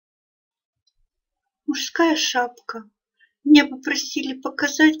Мужская шапка. Меня попросили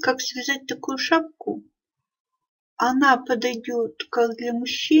показать, как связать такую шапку. Она подойдет как для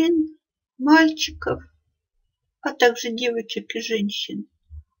мужчин, мальчиков, а также девочек и женщин.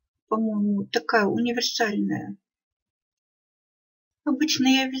 По-моему, такая универсальная. Обычно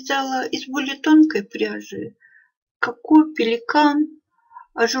я вязала из более тонкой пряжи. Какой пеликан,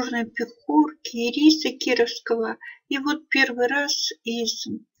 ажурной пехурки, ириса кировского. И вот первый раз из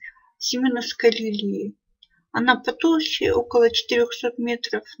семеновской лилии. Она потолще, около 400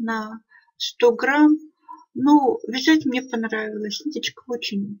 метров на 100 грамм. Но вязать мне понравилось. Ниточка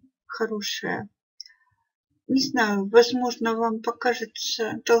очень хорошая. Не знаю, возможно, вам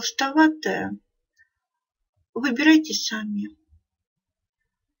покажется толстоватая. Выбирайте сами.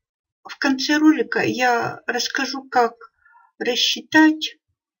 В конце ролика я расскажу, как рассчитать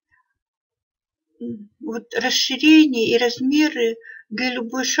расширение и размеры для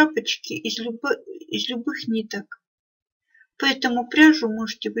любой шапочки из любых ниток. Поэтому пряжу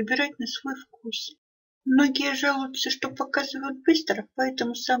можете выбирать на свой вкус. Многие жалуются, что показывают быстро,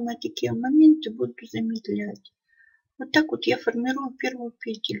 поэтому самые такие моменты буду замедлять. Вот так вот я формирую первую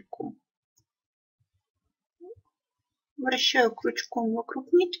петельку. Вращаю крючком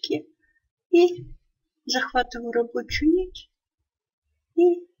вокруг нитки и захватываю рабочую нить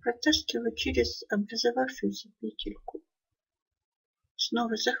и протаскиваю через образовавшуюся петельку.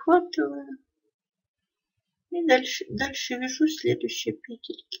 Снова захватываю и дальше вяжу следующие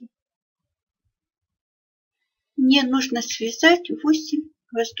петельки. Мне нужно связать 8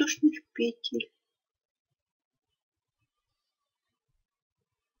 воздушных петель.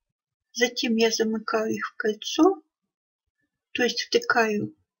 Затем я замыкаю их в кольцо, то есть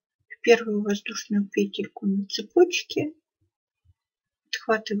втыкаю в первую воздушную петельку на цепочке,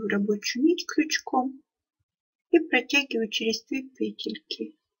 отхватываю рабочую нить крючком и протягиваю через 2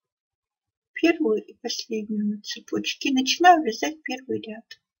 петельки, первую и последнюю на цепочке, и начинаю вязать первый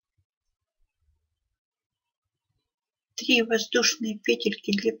ряд. 3 воздушные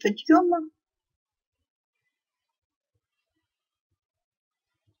петельки для подъема,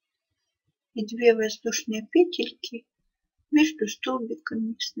 и 2 воздушные петельки между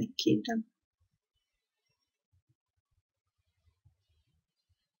столбиками с накидом.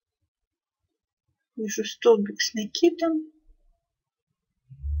 Вяжу столбик с накидом.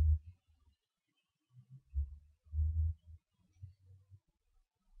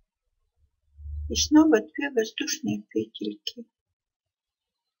 И снова 2 воздушные петельки.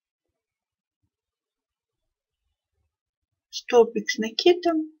 Столбик с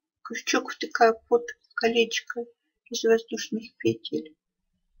накидом, крючок втыкаю под колечко из воздушных петель.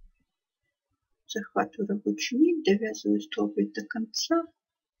 Захватываю рабочую нить, довязываю столбик до конца.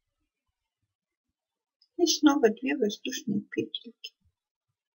 И снова 2 воздушные петельки.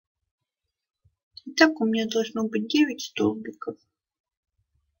 Итак, у меня должно быть 9 столбиков.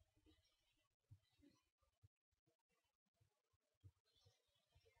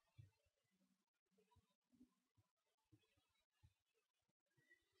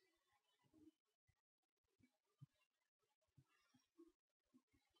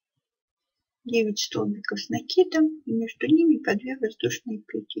 Девять столбиков с накидом, и между ними по 2 воздушные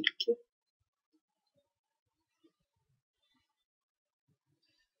петельки.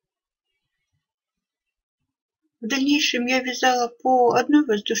 В дальнейшем я вязала по одной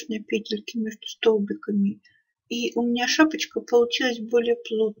воздушной петельке между столбиками, и у меня шапочка получилась более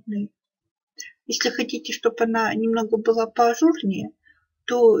плотной. Если хотите, чтобы она немного была поажурнее,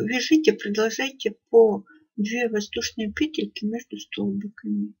 то вяжите, продолжайте по 2 воздушные петельки между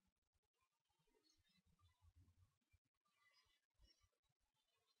столбиками.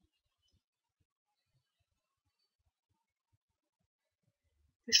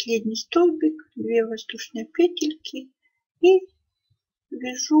 Последний столбик, 2 воздушные петельки и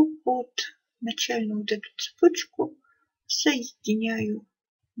вяжу под начальную вот эту цепочку, соединяю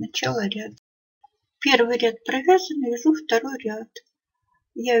начало ряда. Первый ряд провязан, вяжу второй ряд.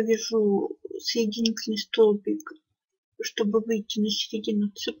 Я вяжу соединительный столбик, чтобы выйти на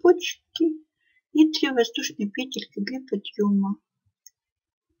середину цепочки, и 3 воздушные петельки для подъема.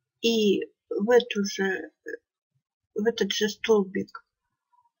 И в этот же столбик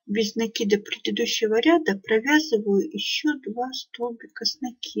без накида предыдущего ряда провязываю еще 2 столбика с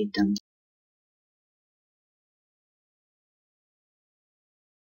накидом.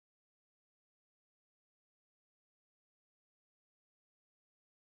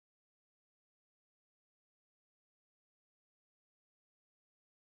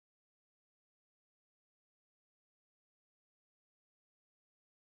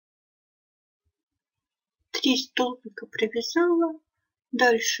 Три столбика провязала,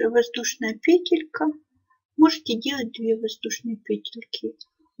 Дальше воздушная петелька. Можете делать 2 воздушные петельки,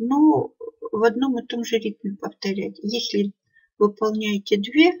 но в одном и том же ритме повторять. Если выполняете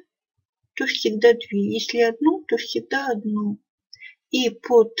 2, то всегда 2. Если одну, то всегда одну. И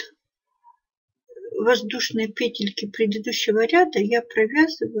под воздушные петельки предыдущего ряда я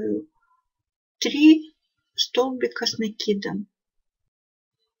провязываю 3 столбика с накидом.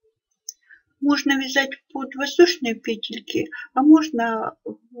 Можно вязать под воздушные петельки, а можно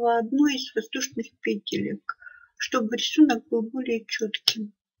в одну из воздушных петелек, чтобы рисунок был более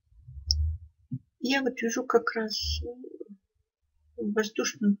четким. Я вот вяжу как раз в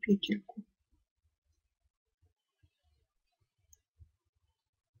воздушную петельку.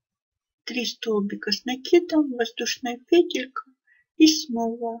 3 столбика с накидом, воздушная петелька и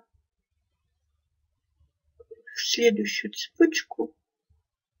снова в следующую цепочку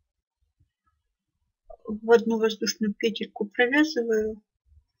в одну воздушную петельку провязываю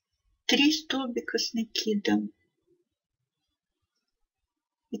 3 столбика с накидом.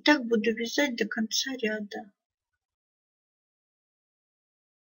 И так буду вязать до конца ряда.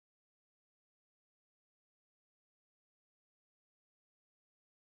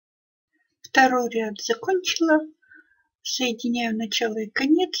 Второй ряд закончила. Соединяю начало и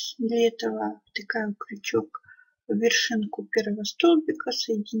конец. Для этого втыкаю крючок в вершинку первого столбика,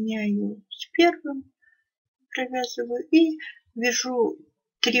 соединяю с первым, провязываю и вяжу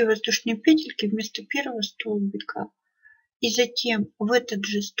 3 воздушные петельки вместо первого столбика. И затем в этот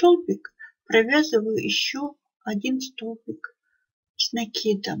же столбик провязываю еще 1 столбик с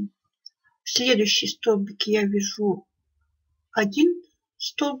накидом. В следующий столбик я вяжу 1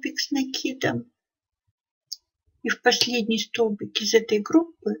 столбик с накидом. И в последний столбик из этой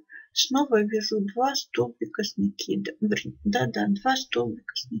группы снова вяжу 2 столбика с накидом. 2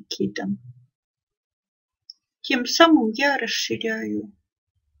 столбика с накидом. Тем самым я расширяю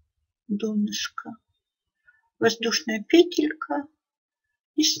донышко. Воздушная петелька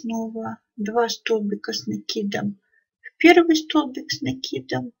и снова 2 столбика с накидом в первый столбик с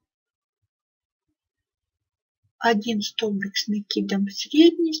накидом, 1 столбик с накидом в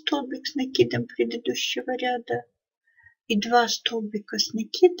средний столбик с накидом предыдущего ряда и 2 столбика с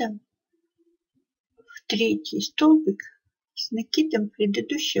накидом в третий столбик с накидом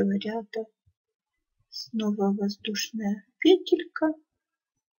предыдущего ряда. Снова воздушная петелька.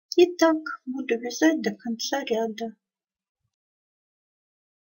 И так буду вязать до конца ряда.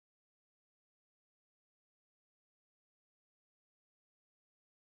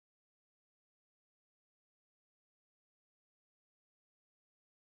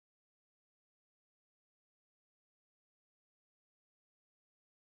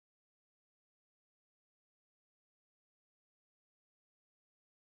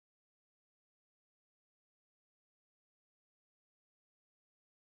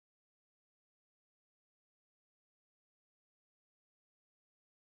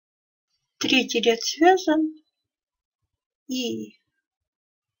 Третий ряд связан и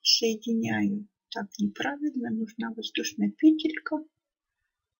соединяю. Так неправильно, нужна воздушная петелька,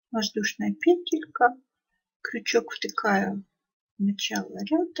 крючок втыкаю в начало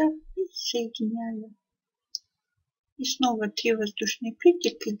ряда и соединяю. И снова 3 воздушные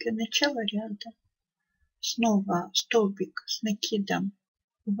петельки для начала ряда. Снова столбик с накидом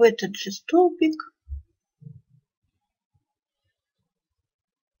в этот же столбик.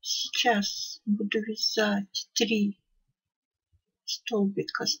 Сейчас буду вязать 3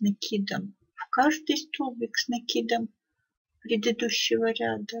 столбика с накидом в каждый столбик с накидом предыдущего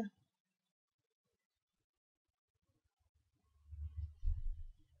ряда.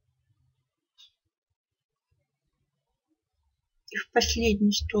 И в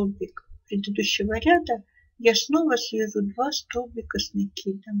последний столбик предыдущего ряда я снова свяжу 2 столбика с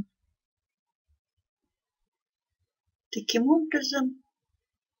накидом. Таким образом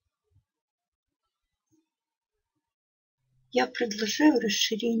я продолжаю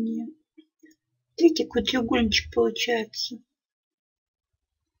расширение. Видите, какой треугольничек получается.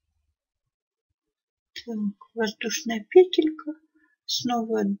 Так, воздушная петелька.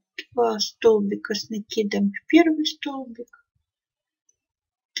 Снова 2 столбика с накидом в первый столбик.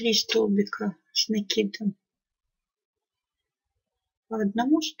 3 столбика с накидом по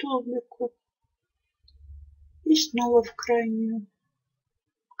одному столбику. И снова в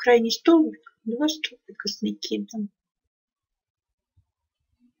крайний столбик 2 столбика с накидом.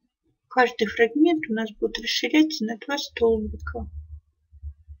 Каждый фрагмент у нас будет расширяться на 2 столбика.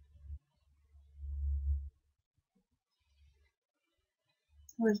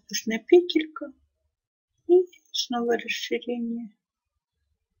 Воздушная петелька и снова расширение.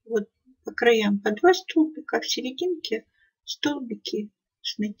 Вот по краям по 2 столбика, а в серединке столбики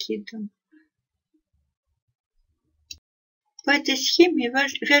с накидом. По этой схеме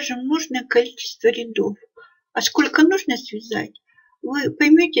вяжем нужное количество рядов. А сколько нужно связать, вы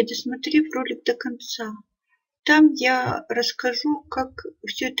поймете, досмотрев ролик до конца. Там я расскажу, как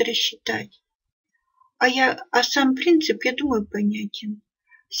все это рассчитать. А сам принцип, я думаю, понятен.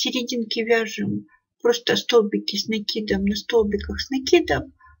 В серединке вяжем просто столбики с накидом на столбиках с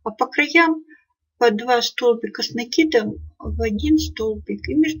накидом, а по краям по 2 столбика с накидом в 1 столбик.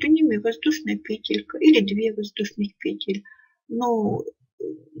 И между ними воздушная петелька или 2 воздушных петель. Но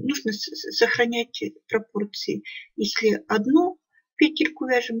нужно сохранять пропорции. Если одну петельку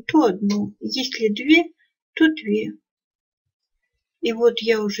вяжем, то одну. Если 2, то 2. И вот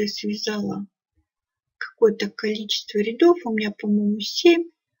я уже связала какое-то количество рядов, у меня, по-моему, 7,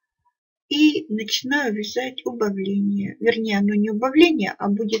 и начинаю вязать убавление. Вернее, оно не убавление, а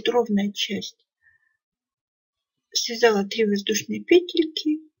будет ровная часть. Связала 3 воздушные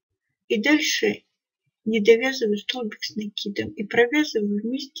петельки и дальше не довязываю столбик с накидом и провязываю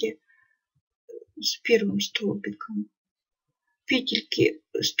вместе с первым столбиком. Петельки,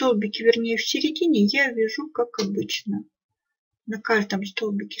 столбики, вернее, в середине я вяжу как обычно. На каждом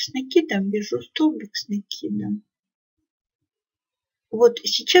столбике с накидом вяжу столбик с накидом. Вот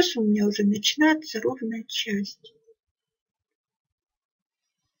сейчас у меня уже начинается ровная часть.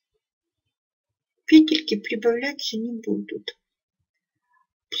 Петельки прибавляться не будут.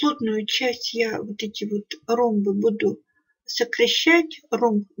 Плотную часть я вот эти вот ромбы буду сокращать,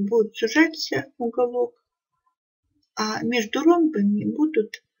 ромб будет сужаться, уголок, а между ромбами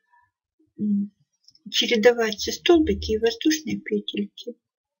будут чередоваться столбики и воздушные петельки.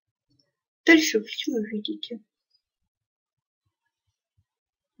 Дальше все увидите.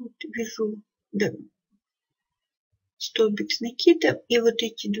 Вот вяжу, да, столбик с накидом, и вот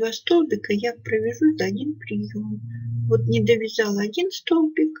эти 2 столбика я провяжу за один прием. Вот не довязала один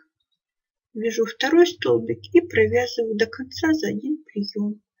столбик, вяжу второй столбик и провязываю до конца за один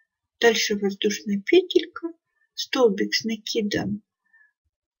прием. Дальше воздушная петелька, столбик с накидом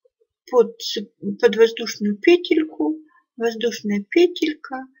под воздушную петельку, воздушная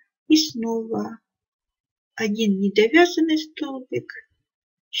петелька и снова один недовязанный столбик,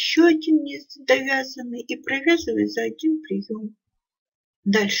 еще один недовязанный и провязываю за один прием.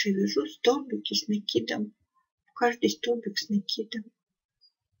 Дальше вяжу столбики с накидом, в каждый столбик с накидом.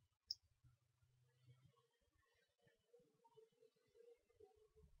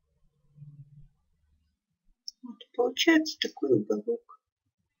 Вот получается такой уголок.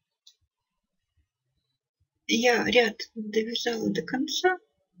 Я ряд довязала до конца.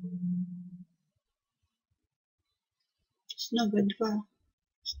 Снова 2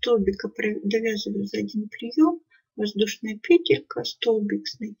 столбика довязываю за один прием, воздушная петелька, столбик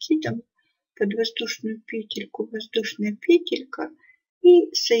с накидом, под воздушную петельку воздушная петелька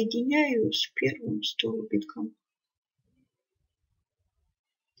и соединяю с первым столбиком.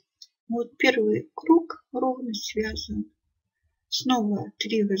 Вот первый круг ровно связан. Снова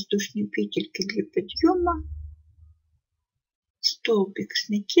 3 воздушные петельки для подъема, столбик с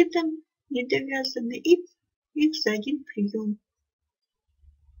накидом недовязанный и их за один прием.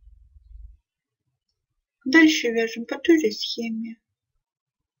 Дальше вяжем по той же схеме.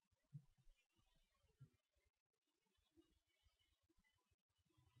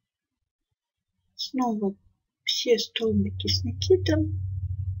 Снова все столбики с накидом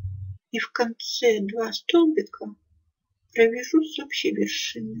и в конце 2 столбика провяжу с общей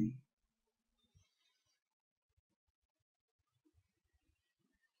вершиной.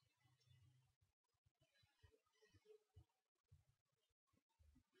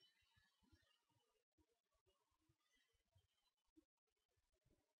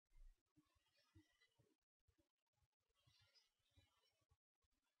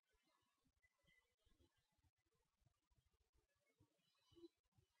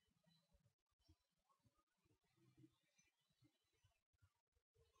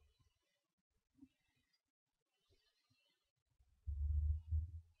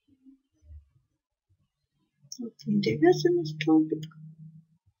 Вот недовязанный столбик,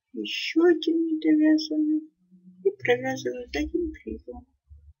 еще один недовязанный и провязываю за один прием.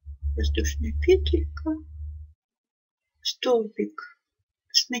 Воздушная петелька, столбик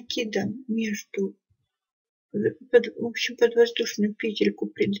с накидом между, в общем, под воздушную петельку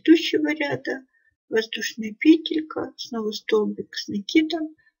предыдущего ряда, воздушная петелька, снова столбик с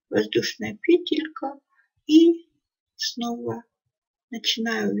накидом, воздушная петелька и снова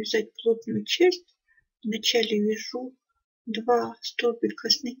начинаю вязать плотную часть. Вначале вяжу 2 столбика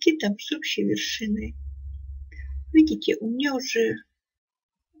с накидом с общей вершиной. Видите, у меня уже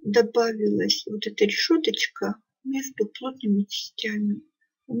добавилась вот эта решеточка между плотными частями.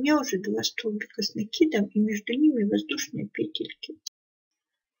 У меня уже 2 столбика с накидом и между ними воздушные петельки.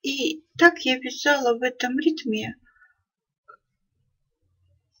 И так я вязала в этом ритме,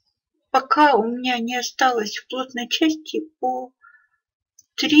 пока у меня не осталось в плотной части по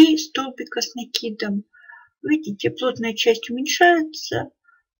 3 столбика с накидом. Видите, плотная часть уменьшается,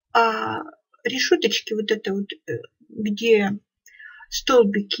 а решеточки вот это вот, где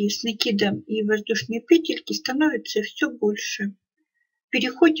столбики с накидом и воздушные петельки, становятся все больше.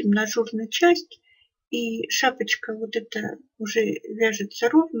 Переходим на ажурную часть, и шапочка вот эта уже вяжется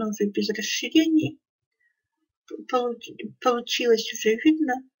ровно, уже без расширений. Получилось уже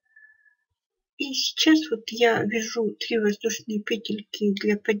видно. И сейчас вот я вяжу 3 воздушные петельки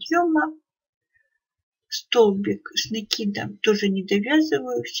для подъема. Столбик с накидом тоже не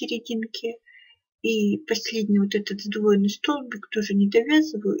довязываю в серединке. И последний вот этот сдвоенный столбик тоже не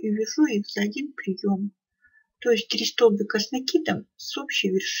довязываю и вяжу их за один прием. То есть 3 столбика с накидом с общей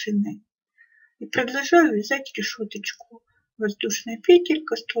вершиной. И продолжаю вязать решеточку. Воздушная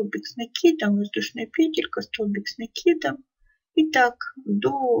петелька, столбик с накидом, воздушная петелька, столбик с накидом. И так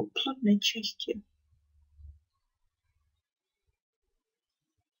до плотной части.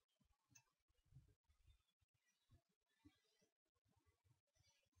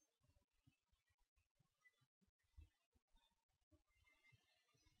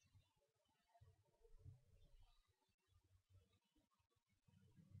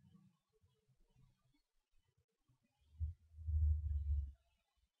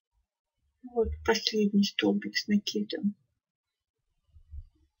 Вот последний столбик с накидом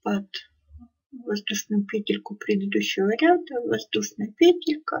под воздушную петельку предыдущего ряда, воздушная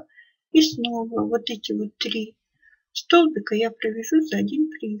петелька, и снова вот эти вот 3 столбика я провяжу за один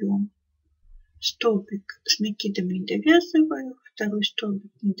прием. Столбик с накидом не довязываю, второй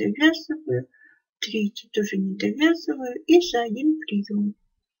столбик не довязываю, третий тоже не довязываю и за один прием.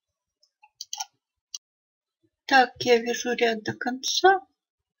 Так я вяжу ряд до конца.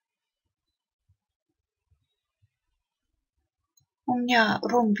 У меня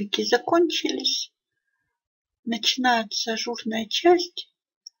ромбики закончились, начинается ажурная часть,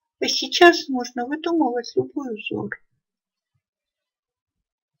 и сейчас можно выдумывать любой узор.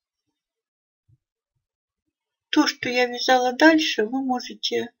 То, что я вязала дальше, вы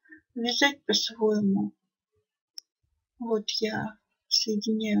можете вязать по-своему. Вот я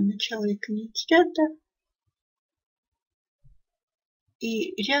соединяю начало и конец ряда,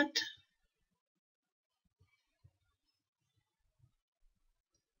 и ряд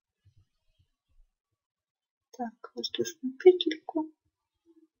так, воздушную петельку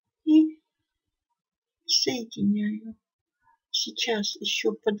и соединяю. Сейчас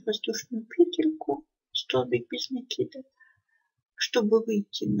еще под воздушную петельку столбик без накида, чтобы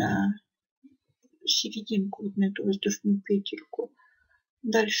выйти на серединку, вот на эту воздушную петельку.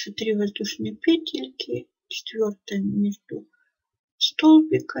 Дальше 3 воздушные петельки, 4 между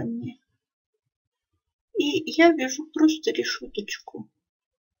столбиками. И я вяжу просто решеточку.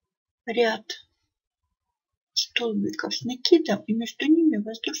 Ряд столбиков с накидом и между ними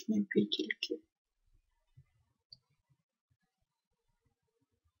воздушные петельки.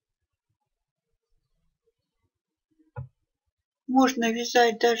 Можно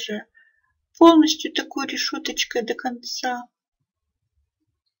вязать даже полностью такой решеточкой до конца.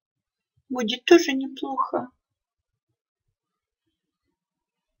 Будет тоже неплохо.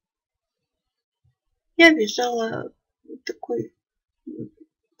 Я вязала такой,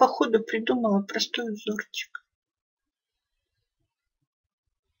 по ходу придумала простой узорчик.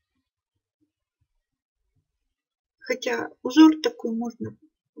 Хотя узор такой можно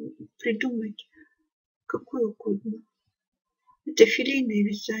придумать какой угодно. Это филейное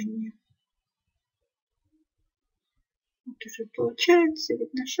вязание. Вот уже получается,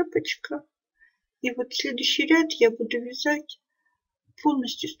 видно шапочка. И вот следующий ряд я буду вязать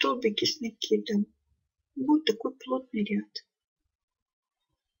полностью столбики с накидом. Будет такой плотный ряд.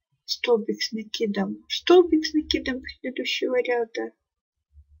 Столбик с накидом предыдущего ряда.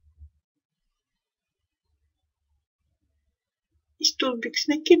 И столбик с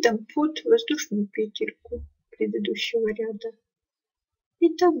накидом под воздушную петельку предыдущего ряда.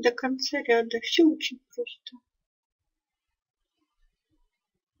 И так до конца ряда. Все очень просто.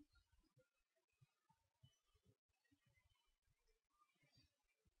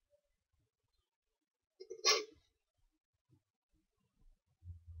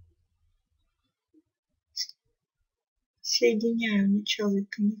 Соединяю начало и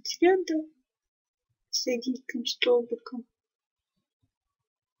конец ряда соединительным столбиком.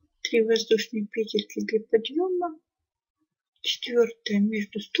 3 воздушные петельки для подъема. 4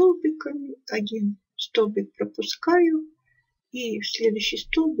 между столбиками. 1 столбик пропускаю. И в следующий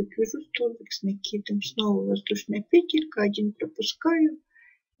столбик вяжу столбик с накидом. Снова воздушная петелька, один пропускаю.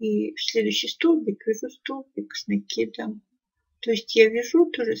 И в следующий столбик вяжу столбик с накидом. То есть я вяжу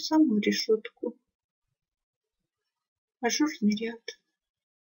ту же самую решетку. Ажурный ряд.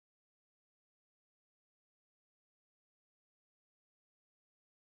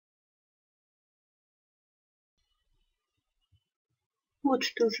 Вот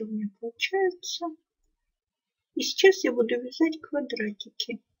что же у меня получается. И сейчас я буду вязать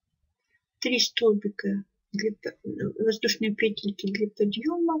квадратики. 3 столбика для воздушной петельки для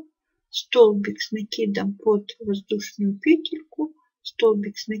подъема, столбик с накидом под воздушную петельку,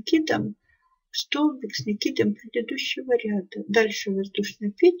 столбик с накидом предыдущего ряда. Дальше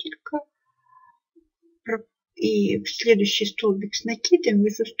воздушная петелька и в следующий столбик с накидом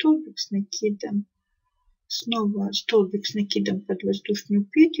вяжу столбик с накидом. Снова столбик с накидом под воздушную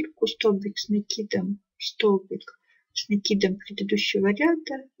петельку, столбик с накидом предыдущего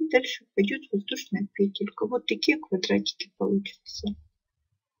ряда, и дальше пойдет воздушная петелька. Вот такие квадратики получатся.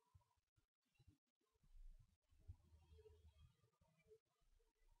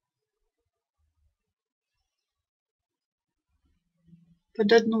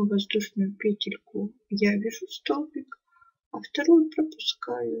 Под одну воздушную петельку я вяжу столбик, а вторую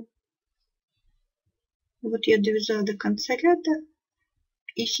пропускаю. Вот я довязала до конца ряда.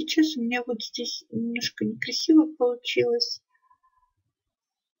 И сейчас у меня вот здесь немножко некрасиво получилось.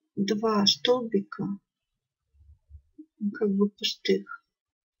 2 столбика как бы пустых.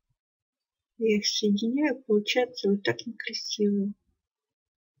 Я их соединяю, получается вот так некрасиво.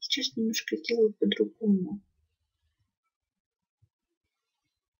 Сейчас немножко делаю по-другому.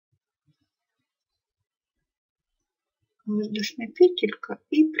 Воздушная петелька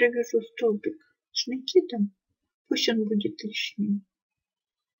и провяжу столбик с накидом. Пусть он будет лишним.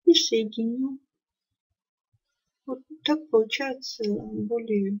 И соединю. Вот так получается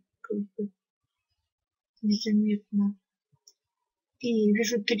более как бы незаметно. И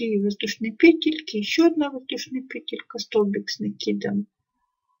вяжу 3 воздушные петельки, еще одна воздушная петелька, столбик с накидом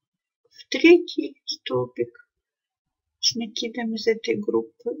в третий столбик с накидом из этой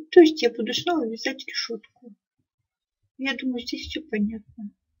группы. То есть я буду снова вязать решетку. Я думаю, здесь все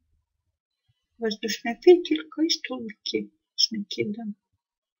понятно. Воздушная петелька и столбики с накидом.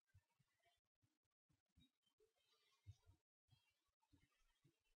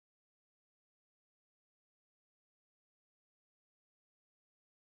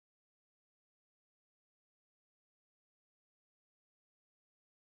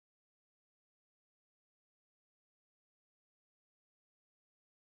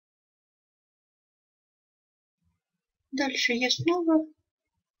 Дальше я снова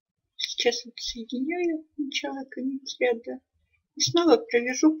сейчас вот соединяю начало конец ряда и снова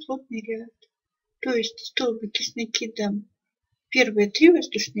провяжу плотный ряд. То есть столбики с накидом, первые 3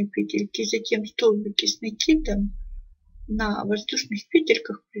 воздушные петельки, затем столбики с накидом на воздушных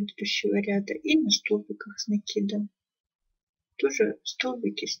петельках предыдущего ряда и на столбиках с накидом. Тоже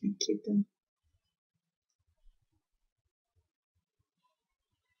столбики с накидом.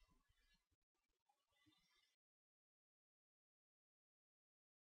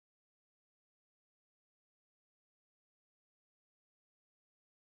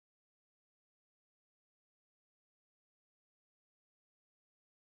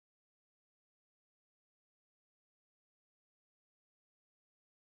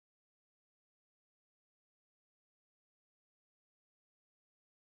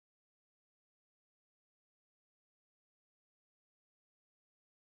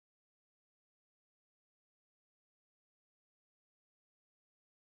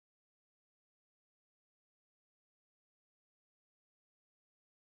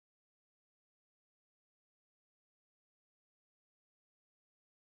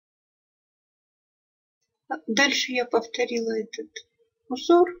 Дальше я повторила этот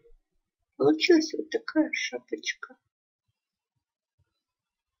узор. Получилась вот такая шапочка.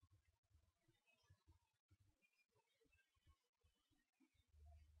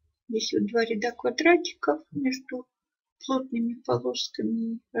 Здесь вот 2 ряда квадратиков между плотными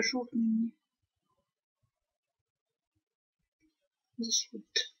полосками ажурными. Здесь вот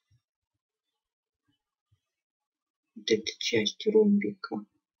эта часть ромбика.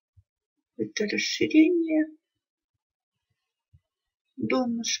 Это расширение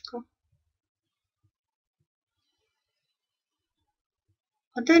донышка.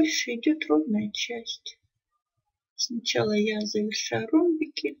 А дальше идет ровная часть. Сначала я завершаю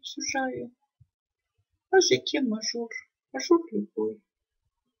ромбики, сужаю, а затем ажур. Ажур любой.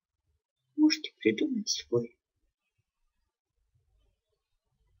 Можете придумать свой.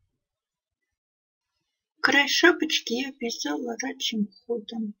 Край шапочки я вязала рабочим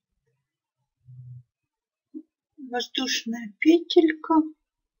ходом. Воздушная петелька.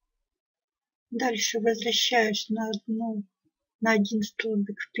 Дальше возвращаюсь на один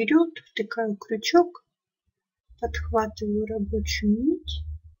столбик вперед, втыкаю крючок, подхватываю рабочую нить,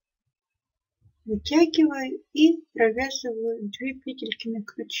 вытягиваю и провязываю 2 петельки на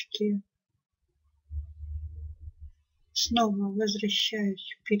крючке. Снова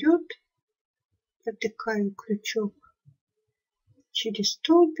возвращаюсь вперед, протыкаю крючок через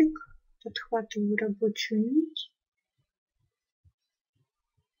столбик, подхватываю рабочую нить,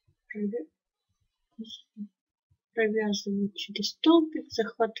 провязываю через столбик,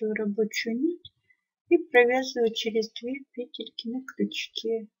 захватываю рабочую нить и провязываю через 2 петельки на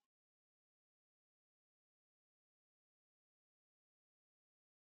крючке.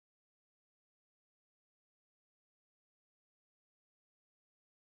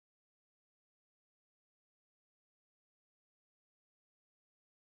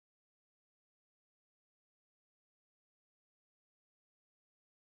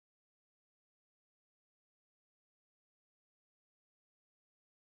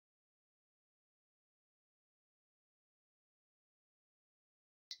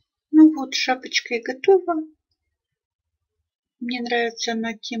 Ну вот, шапочка и готова. Мне нравится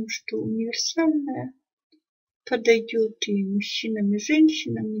она тем, что универсальная. Подойдет и мужчинам, и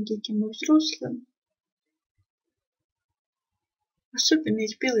женщинам, и детям, и взрослым. Особенно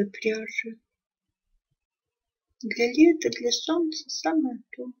из белой пряжи. Для лета, для солнца самое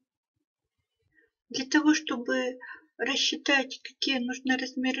то. Для того, чтобы рассчитать, какие нужны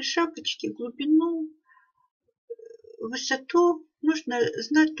размеры шапочки, глубину, высоту, нужно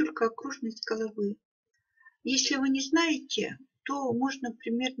знать только окружность головы. Если вы не знаете, то можно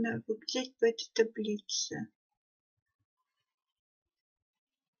примерно взять по этой таблице.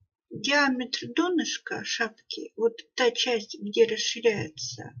 Диаметр донышка шапки, вот та часть, где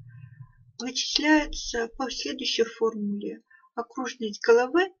расширяется, вычисляется по следующей формуле. Окружность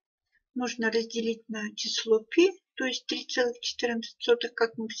головы нужно разделить на число π, то есть 3,14,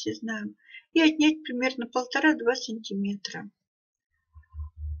 как мы все знаем, и отнять примерно 1,5-2 сантиметра.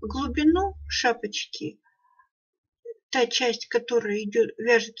 Глубину шапочки, та часть, которая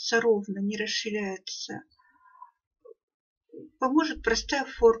вяжется ровно, не расширяется, поможет простая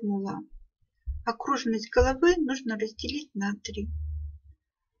формула. Окружность головы нужно разделить на 3.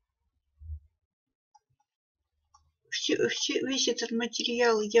 Весь этот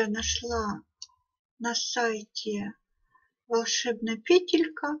материал я нашла на сайте «Волшебная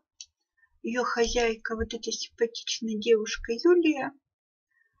петелька». Ее хозяйка, вот эта симпатичная девушка Юлия.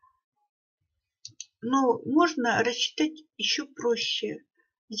 Но можно рассчитать еще проще.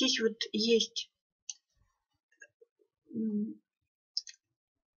 Здесь вот есть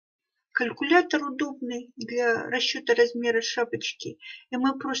калькулятор удобный для расчета размера шапочки. И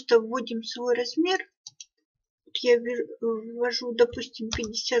мы просто вводим свой размер. Я ввожу, допустим,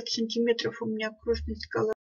 50 сантиметров у меня окружность головы.